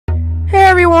Hey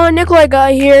everyone, Nikolai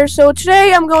Guy here. So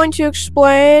today I'm going to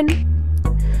explain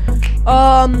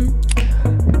why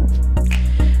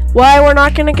we're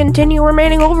not going to continue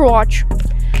remaining Overwatch.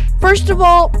 First of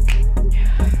all,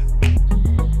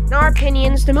 in our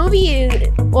opinions, the movie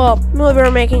we're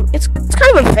making, it's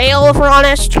kind of a fail if we're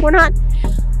honest.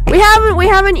 We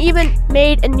haven't even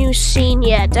made a new scene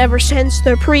yet ever since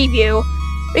the preview.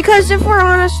 Because if we're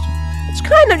honest,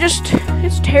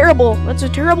 it's terrible. It's a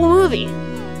terrible movie.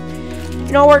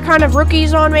 You know, we're kind of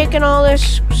rookies on making all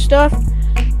this stuff,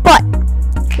 but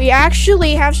we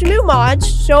actually have some new mods,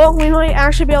 so we might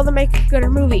actually be able to make good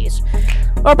movies.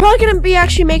 We're probably going to be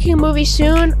actually making a movie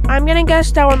soon. I'm going to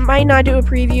guess that we might not do a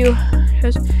preview,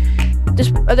 because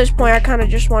at this point I kind of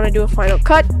just want to do a final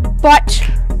cut, but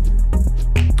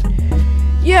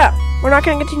yeah, we're not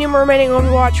going to continue remaining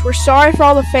Overwatch. We're sorry for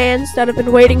all the fans that have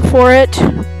been waiting for it.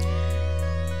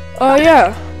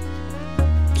 Yeah.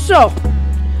 So,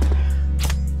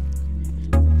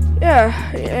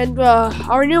 yeah, and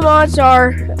our new mods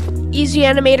are Easy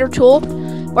Animator Tool.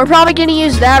 We're probably going to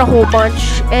use that a whole bunch.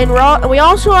 And we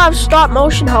also have Stop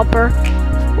Motion Helper,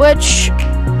 which,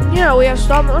 yeah, we have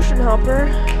Stop Motion Helper.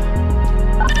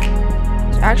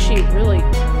 It's actually really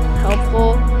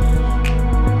helpful.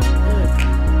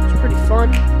 It's pretty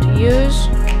fun to use.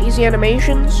 Easy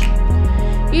animations.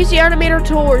 Easy Animator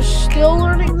Tool, we're still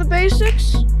learning the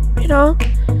basics, you know.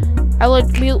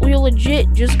 We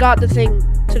legit just got the thing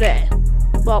today.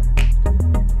 Well,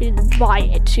 we didn't buy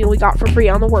it, we got it for free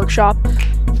on the workshop,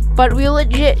 but we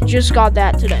legit just got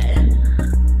that today.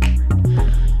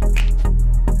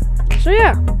 So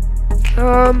yeah,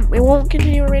 we won't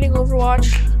continue rating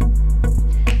Overwatch,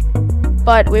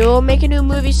 but we will make a new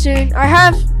movie soon.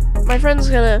 My friend's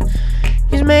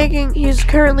he's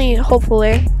currently,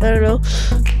 hopefully, I don't know,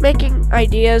 making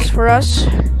ideas for us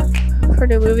for a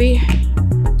new movie.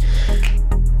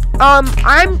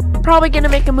 I'm probably gonna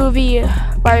make a movie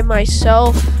by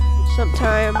myself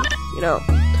sometime, you know.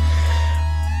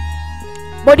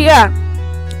 But yeah,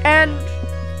 and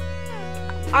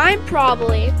I'm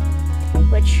probably,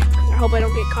 which I hope I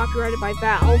don't get copyrighted by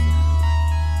Valve,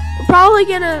 we're probably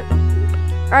gonna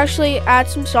actually add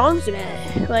some songs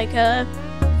today. Like,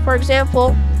 for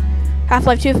example,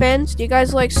 Half-Life 2 fans, do you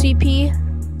guys like CP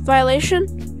Violation?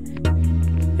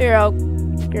 Here,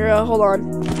 hold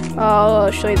on. I'll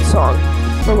show you the song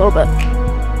for a little bit.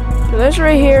 So this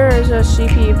right here is a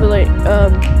CP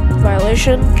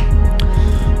Violation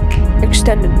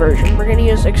extended version. We're gonna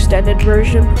use extended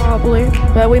version probably,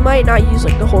 but we might not use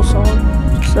like the whole song.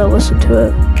 So listen to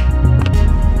it.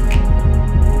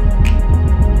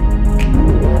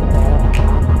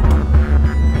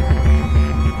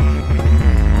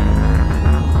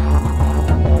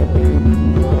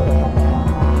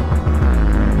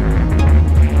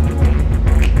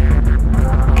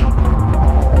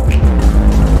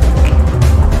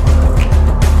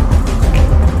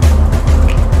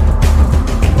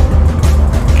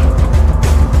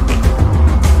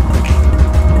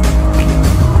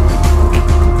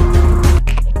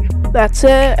 That's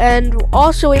it, and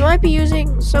also we might be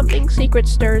using Something Secret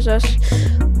Stirs Us.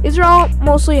 These are all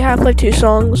mostly Half-Life 2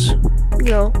 songs, you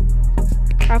know.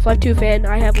 Half-Life 2 fan,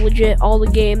 I have legit all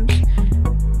the games,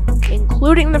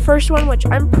 including the first one, which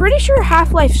I'm pretty sure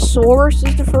Half-Life Source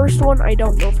is the first one. I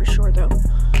don't know for sure though.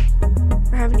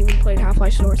 I haven't even played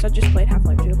Half-Life Source. I just played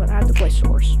Half-Life 2, but I had to play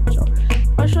Source. So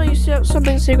I'll show you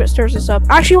Something Secret Stirs Us up.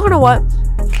 Actually, you know what?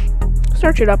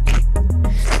 Search it up.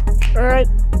 Alright,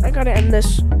 I gotta end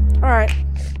this. Alright.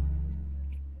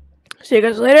 See you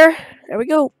guys later. There we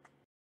go.